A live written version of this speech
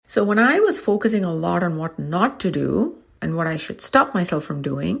So when I was focusing a lot on what not to do and what I should stop myself from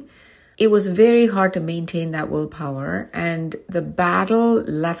doing, it was very hard to maintain that willpower. And the battle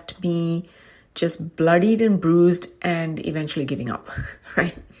left me just bloodied and bruised and eventually giving up,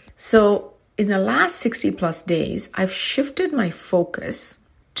 right? So in the last 60 plus days, I've shifted my focus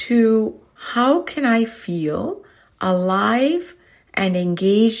to how can I feel alive and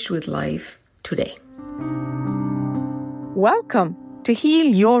engaged with life today. Welcome to Heal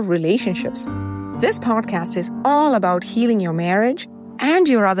Your Relationships. This podcast is all about healing your marriage and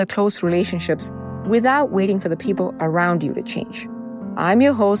your other close relationships without waiting for the people around you to change. I'm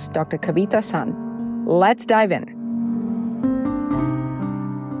your host, Dr. Kavita Sun. Let's dive in.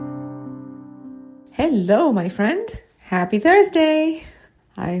 Hello, my friend. Happy Thursday.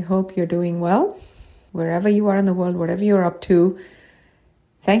 I hope you're doing well. Wherever you are in the world, whatever you're up to,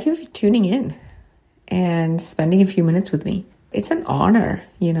 thank you for tuning in and spending a few minutes with me. It's an honor,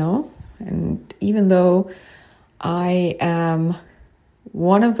 and even though I am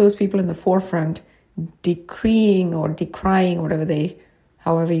one of those people in the forefront decreeing or decrying,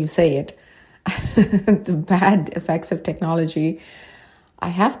 however you say it, the bad effects of technology, I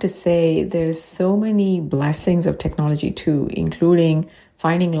have to say there's so many blessings of technology too, including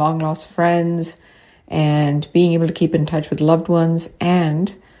finding long lost friends and being able to keep in touch with loved ones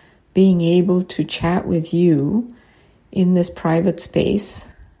and being able to chat with you in this private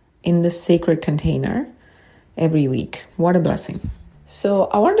space, in this sacred container every week. What a blessing. So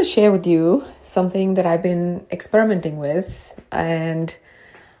I wanted to share with you something that I've been experimenting with, and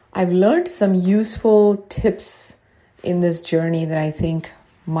I've learned some useful tips in this journey that I think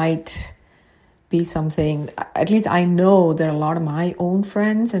might be something, at least I know that a lot of my own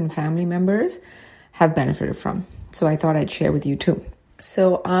friends and family members have benefited from. So I thought I'd share with you too.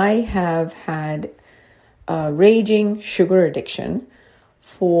 So I have had a raging sugar addiction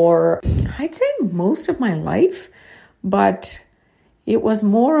for, I'd say, most of my life, but it was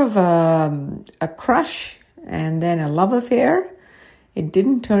more of a crush and then a love affair. It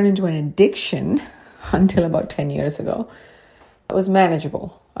didn't turn into an addiction until about 10 years ago. It was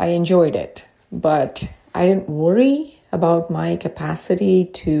manageable. I enjoyed it, but I didn't worry about my capacity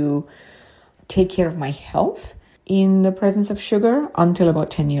to take care of my health in the presence of sugar until about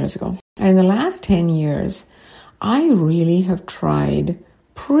 10 years ago. And in the last 10 years, I really have tried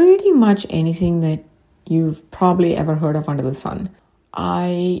pretty much anything that you've probably ever heard of under the sun.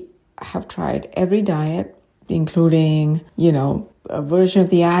 I have tried every diet, including, a version of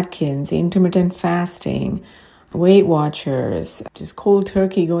the Atkins, intermittent fasting, Weight Watchers, just cold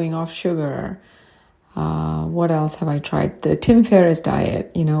turkey going off sugar. What else have I tried? The Tim Ferriss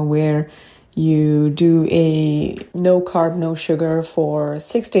diet, where you do a no carb, no sugar for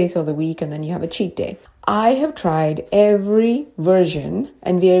 6 days of the week, and then you have a cheat day. I have tried every version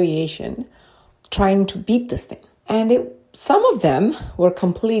and variation trying to beat this thing. And some of them were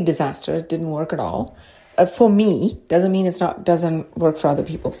complete disasters, didn't work at all. For me, doesn't mean doesn't work for other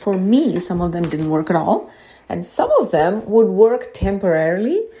people. For me, some of them didn't work at all. And some of them would work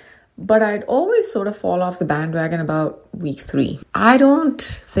temporarily, but I'd always sort of fall off the bandwagon about week 3. I don't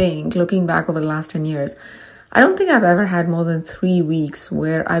think, looking back over the last 10 years, I don't think I've ever had more than 3 weeks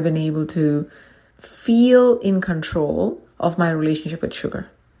where I've been able to feel in control of my relationship with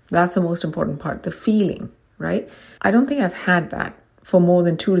sugar. That's the most important part, the feeling, right? I don't think I've had that for more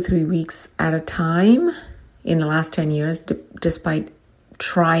than 2 to 3 weeks at a time in the last 10 years, despite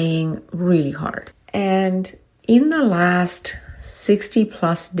trying really hard. And in the last 60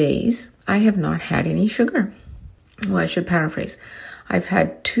 plus days, I have not had any sugar. Well, I should paraphrase. I've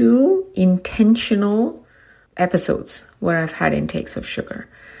had 2 intentional episodes where I've had intakes of sugar.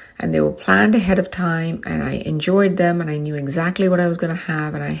 And they were planned ahead of time, and I enjoyed them, and I knew exactly what I was going to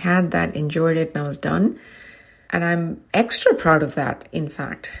have, and I had that, enjoyed it, and I was done. And I'm extra proud of that, in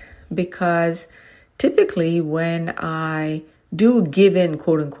fact, because typically when I do give in,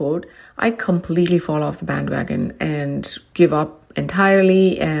 quote unquote, I completely fall off the bandwagon and give up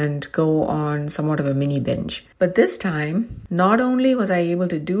entirely and go on somewhat of a mini binge. But this time, not only was I able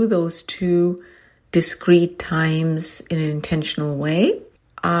to do those 2 discrete times in an intentional way,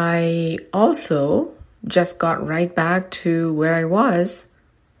 I also just got right back to where I was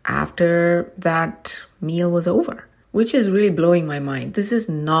after that meal was over, which is really blowing my mind. This is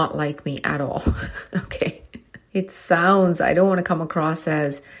not like me at all. Okay. It sounds, I don't want to come across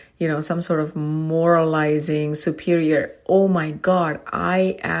as, some sort of moralizing superior. Oh my God,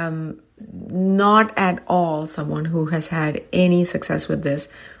 I am not at all someone who has had any success with this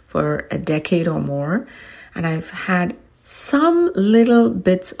for a decade or more. And I've had some little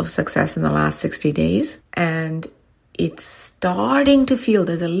bits of success in the last 60 days. And it's starting to feel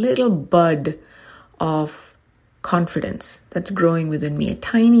there's a little bud of confidence that's growing within me, a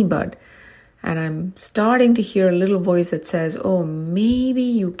tiny bud. And I'm starting to hear a little voice that says, oh, maybe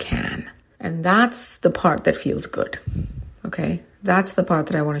you can. And that's the part that feels good. Okay, that's the part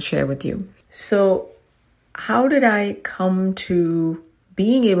that I want to share with you. So how did I come to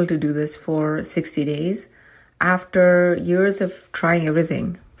being able to do this for 60 days after years of trying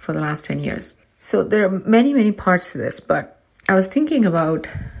everything for the last 10 years? So there are many, many parts to this, but I was thinking about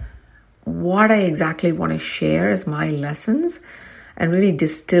what I exactly want to share as my lessons and really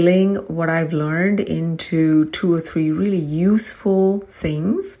distilling what I've learned into 2 or 3 really useful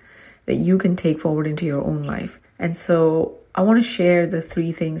things that you can take forward into your own life. And so I want to share the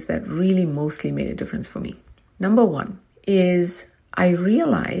 3 things that really mostly made a difference for me. Number 1 is I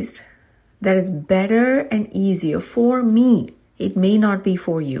realized that it's better and easier for me. It may not be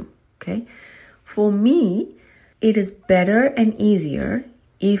for you, okay? For me, it is better and easier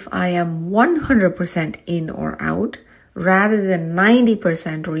if I am 100% in or out rather than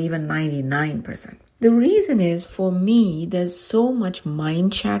 90% or even 99%. The reason is, for me, there's so much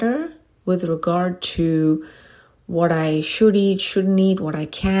mind chatter with regard to what I should eat, shouldn't eat, what I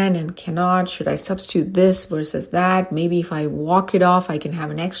can and cannot. Should I substitute this versus that? Maybe if I walk it off, I can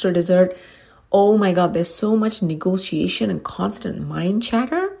have an extra dessert. Oh my God, there's so much negotiation and constant mind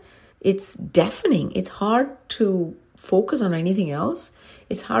chatter. It's deafening. It's hard to focus on anything else.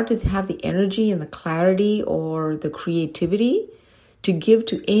 It's hard to have the energy and the clarity or the creativity to give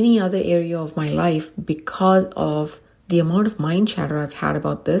to any other area of my life because of the amount of mind chatter I've had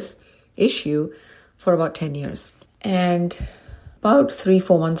about this issue for about 10 years. And about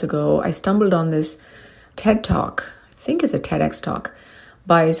 3-4 months ago, I stumbled on this TED Talk, I think it's a TEDx talk,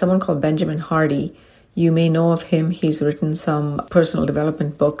 by someone called Benjamin Hardy. You may know of him. He's written some personal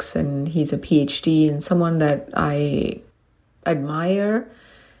development books and he's a PhD and someone that I admire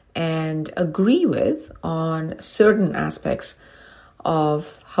and agree with on certain aspects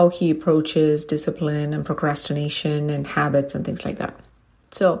of how he approaches discipline and procrastination and habits and things like that.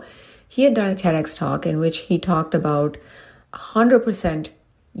 So he had done a TEDx talk in which he talked about 100%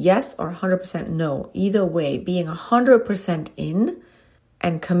 yes or 100% no. Either way, being 100% in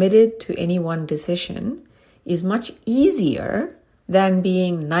and committed to any one decision is much easier than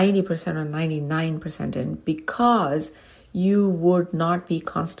being 90% or 99% in, because you would not be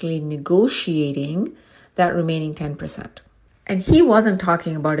constantly negotiating that remaining 10%. And he wasn't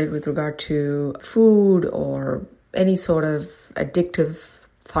talking about it with regard to food or any sort of addictive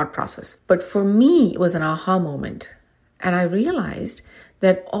thought process. But for me, it was an aha moment. And I realized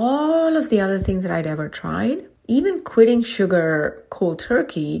that all of the other things that I'd ever tried, even quitting sugar cold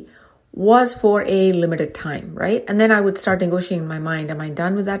turkey, was for a limited time, right? And then I would start negotiating in my mind. Am I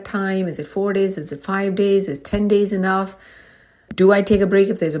done with that time? Is it 4 days? Is it 5 days? Is 10 days enough? Do I take a break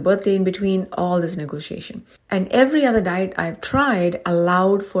if there's a birthday in between? All this negotiation. And every other diet I've tried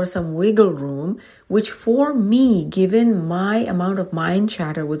allowed for some wiggle room, which for me, given my amount of mind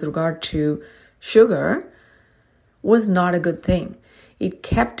chatter with regard to sugar, was not a good thing. It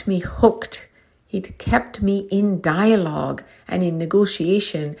kept me hooked. It kept me in dialogue and in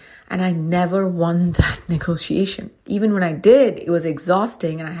negotiation, and I never won that negotiation. Even when I did, it was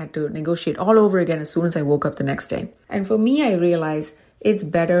exhausting and I had to negotiate all over again as soon as I woke up the next day. And for me, I realized it's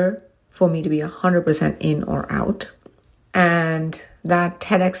better for me to be 100% in or out. And that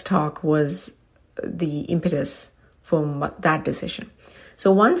TEDx talk was the impetus for that decision.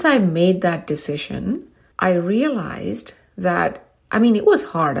 So once I made that decision, I realized that it was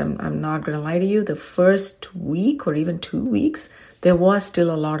hard. I'm not going to lie to you. The first week or even 2 weeks, there was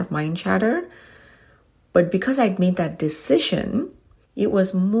still a lot of mind chatter. But because I'd made that decision, it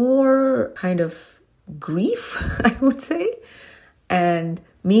was more kind of grief, I would say. And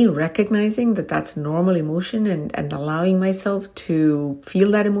me recognizing that that's normal emotion and allowing myself to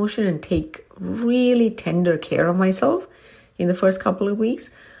feel that emotion and take really tender care of myself in the first couple of weeks,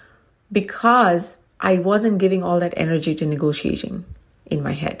 because I wasn't giving all that energy to negotiating in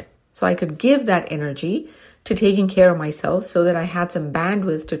my head. So I could give that energy to taking care of myself so that I had some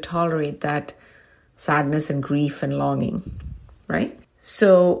bandwidth to tolerate that sadness and grief and longing, right?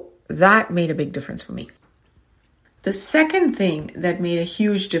 So that made a big difference for me. The second thing that made a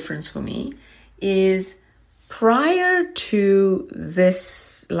huge difference for me is prior to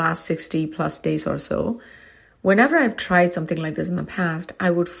this last 60 plus days or so, whenever I've tried something like this in the past, I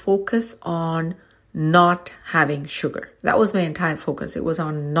would focus on not having sugar. That was my entire focus. It was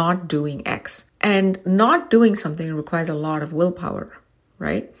on not doing X. And not doing something requires a lot of willpower,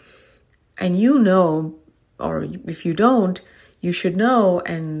 right? And or if you don't, you should know,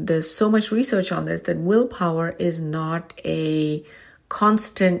 and there's so much research on this, that willpower is not a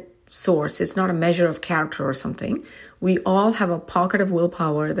constant source. It's not a measure of character or something. We all have a pocket of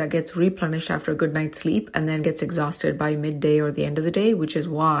willpower that gets replenished after a good night's sleep and then gets exhausted by midday or the end of the day, which is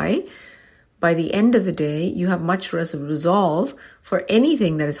why by the end of the day, you have much less resolve for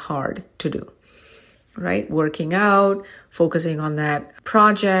anything that is hard to do, right? Working out, focusing on that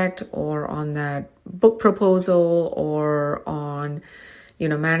project or on that book proposal or on,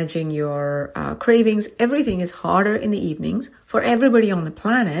 managing your cravings. Everything is harder in the evenings for everybody on the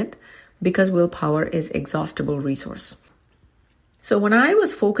planet because willpower is exhaustible resource. So when I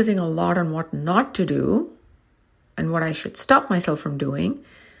was focusing a lot on what not to do and what I should stop myself from doing,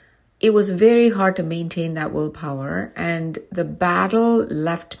 it was very hard to maintain that willpower, and the battle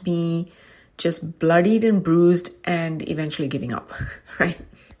left me just bloodied and bruised and eventually giving up, right?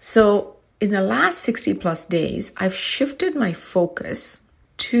 So in the last 60 plus days, I've shifted my focus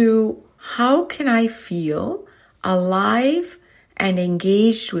to how can I feel alive and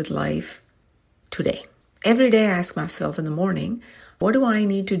engaged with life today. Every day I ask myself in the morning, what do I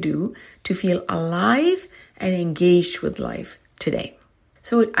need to do to feel alive and engaged with life today?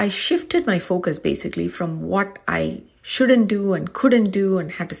 So I shifted my focus basically from what I shouldn't do and couldn't do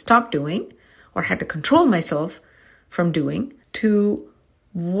and had to stop doing or had to control myself from doing to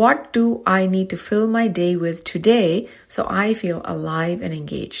what do I need to fill my day with today so I feel alive and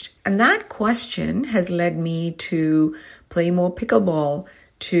engaged? And that question has led me to play more pickleball,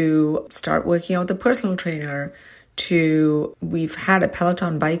 to start working out with a personal trainer, we've had a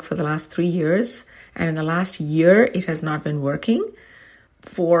Peloton bike for the last 3 years. And in the last year, it has not been working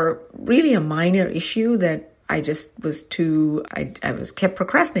for really a minor issue that I just was kept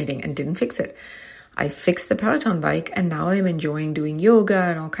procrastinating and didn't fix it. I fixed the Peloton bike and now I'm enjoying doing yoga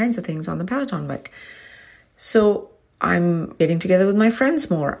and all kinds of things on the Peloton bike. So I'm getting together with my friends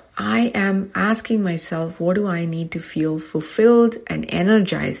more. I am asking myself, what do I need to feel fulfilled and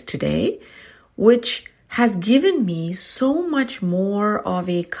energized today? Which has given me so much more of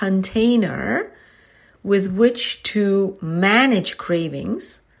a container with which to manage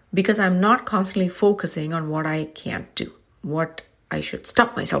cravings because I'm not constantly focusing on what I can't do, what I should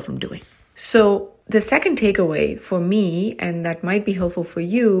stop myself from doing. So the second takeaway for me, and that might be helpful for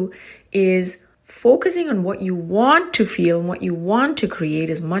you, is focusing on what you want to feel and what you want to create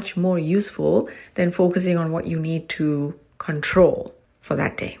is much more useful than focusing on what you need to control for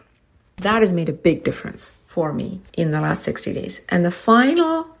that day. That has made a big difference for me in the last 60 days. And the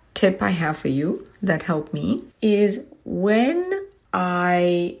final tip I have for you that helped me is when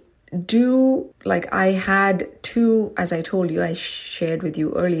I had two, as I told you, I shared with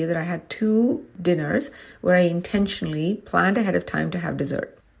you earlier that I had 2 dinners where I intentionally planned ahead of time to have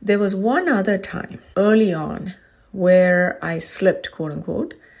dessert. There was one other time early on where I slipped, quote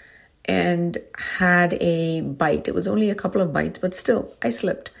unquote, and had a bite. It was only a couple of bites, but still I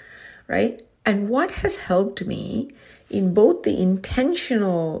slipped, right? And what has helped me in both the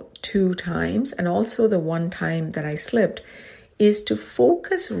intentional 2 times and also the one time that I slipped is to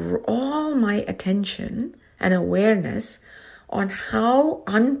focus all my attention and awareness on how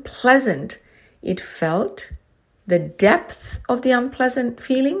unpleasant it felt, the depth of the unpleasant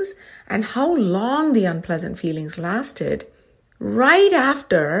feelings, and how long the unpleasant feelings lasted right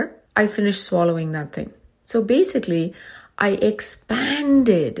after I finished swallowing that thing. So basically, I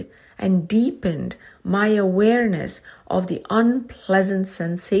expanded and deepened my awareness of the unpleasant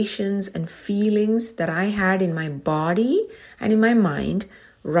sensations and feelings that I had in my body and in my mind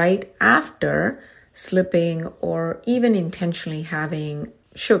right after slipping or even intentionally having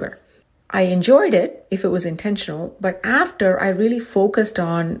sugar. I enjoyed it if it was intentional, but after I really focused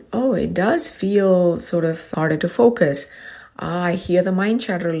on, it does feel sort of harder to focus. I hear the mind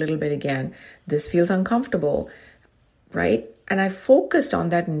chatter a little bit again. This feels uncomfortable, right? And I focused on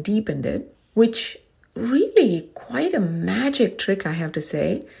that and deepened it, which really quite a magic trick, I have to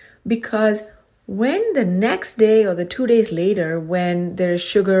say, because when the next day or the 2 days later, when there's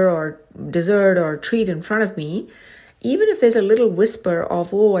sugar or dessert or treat in front of me, even if there's a little whisper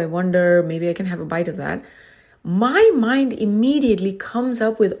of, I wonder, maybe I can have a bite of that, my mind immediately comes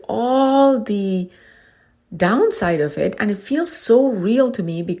up with all the downside of it. And it feels so real to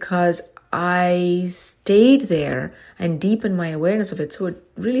me because I stayed there and deepened my awareness of it. So it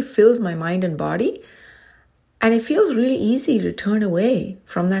really fills my mind and body. And it feels really easy to turn away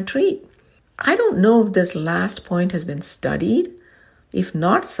from that treat. I don't know if this last point has been studied. If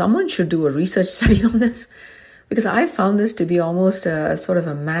not, someone should do a research study on this, because I found this to be almost a sort of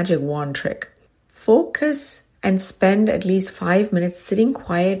a magic wand trick. Focus and spend at least 5 minutes sitting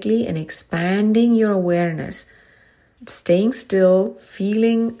quietly and expanding your awareness staying still,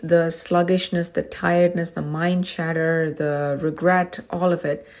 feeling the sluggishness, the tiredness, the mind chatter, the regret, all of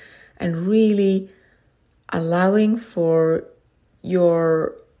it, and really allowing for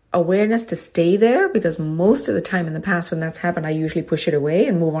your awareness to stay there, because most of the time in the past when that's happened, I usually push it away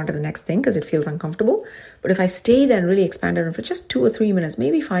and move on to the next thing because it feels uncomfortable. But if I stay there and really expand it for just 2 or 3 minutes,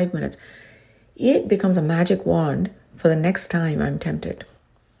 maybe 5 minutes, it becomes a magic wand for the next time I'm tempted.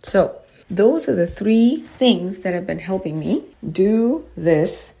 So those are the 3 things that have been helping me do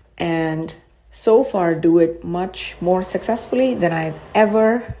this, and so far do it much more successfully than I've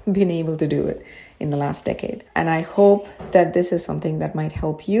ever been able to do it in the last decade. And I hope that this is something that might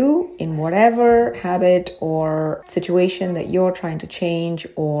help you in whatever habit or situation that you're trying to change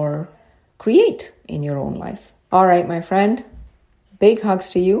or create in your own life. All right, my friend, big hugs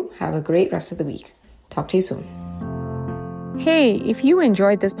to you. Have a great rest of the week. Talk to you soon. Hey, if you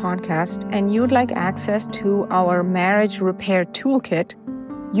enjoyed this podcast and you'd like access to our marriage repair toolkit,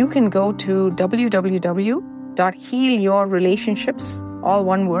 you can go to www.healyourrelationships, all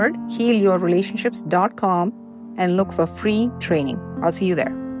one word, healyourrelationships.com, and look for free training. I'll see you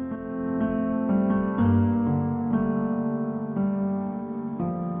there.